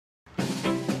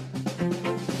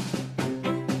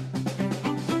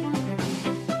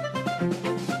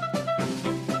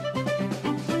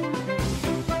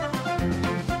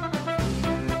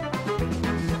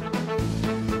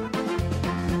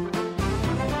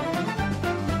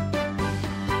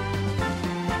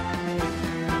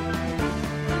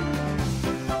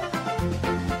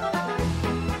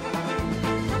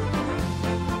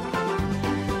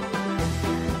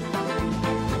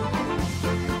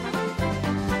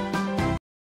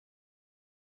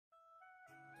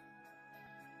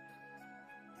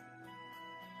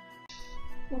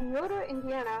In Yoder,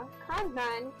 Indiana, kann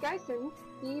man Geißen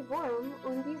die Wurm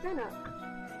und die Sinne.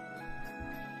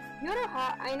 Yoder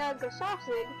hat eine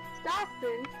geschäftige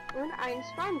Straßen und eine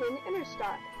spannende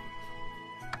Innenstadt.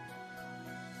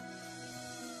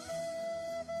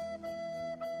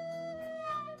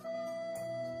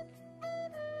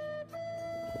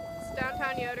 It's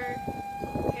downtown Yoder,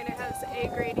 and it has a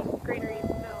granary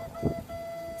mill.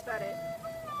 That's about it.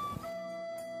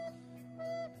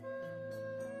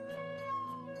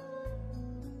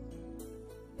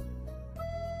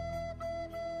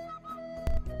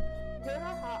 Yoder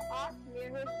hat auch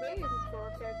mehrere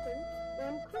Sehenswürdigkeiten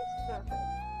und Kunstwerke.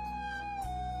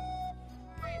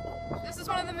 This is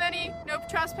one of the many no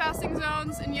trespassing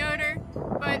zones in Yoder,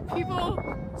 but people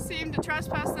seem to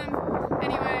trespass them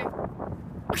anyway.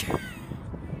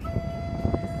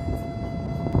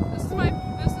 This is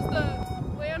the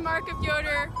landmark of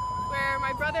Yoder, where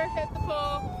my brother hit the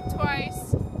pole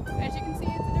twice. As you can see,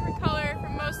 it's a different color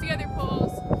from most of the other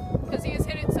poles because he has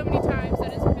hit it so many times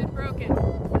that it's been broken.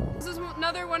 This is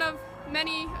another one of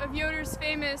many of Yoder's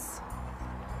famous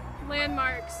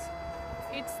landmarks.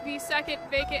 It's the second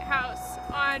vacant house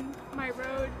on my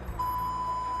road.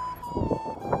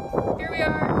 Here we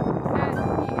are at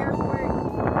the airport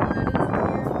that is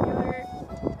near Yoder,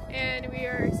 and we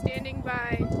are standing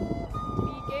by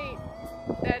the gate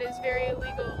that is very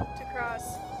illegal to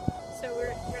cross, so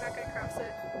we're not going to cross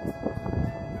it.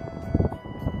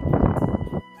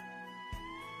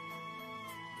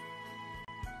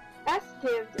 Es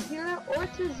gibt viele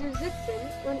Orte zu sitzen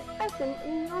und essen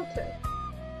in Yoder.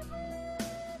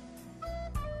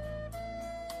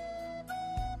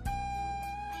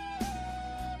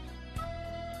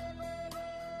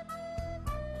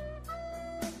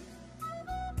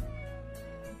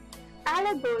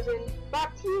 Alle bösen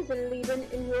Baptisten leben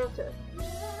in Yoder.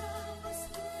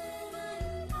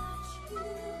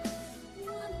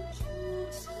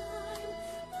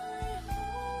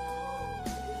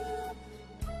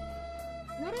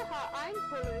 Yoder hat ein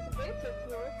tolles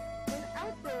Wintertour und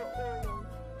Outdoor-Ordnung.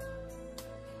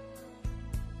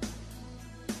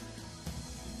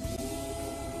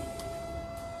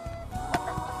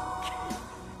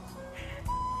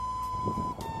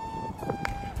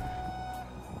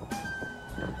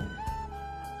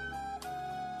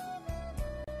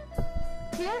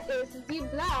 Hier ist die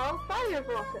blaue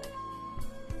Feuerwolke.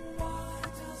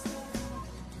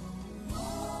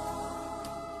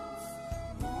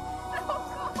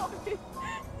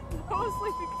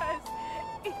 Mostly because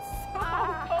it's so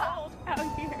cold out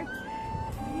here,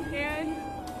 and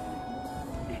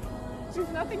there's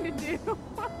nothing to do.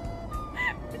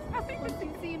 There's nothing to do.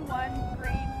 You've seen one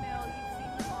grain mill, you've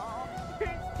seen them all.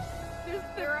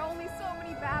 There are only so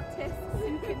many Baptists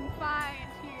you can find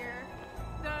here.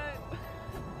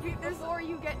 Before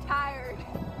you get tired.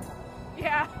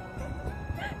 Yeah.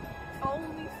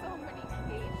 Only so many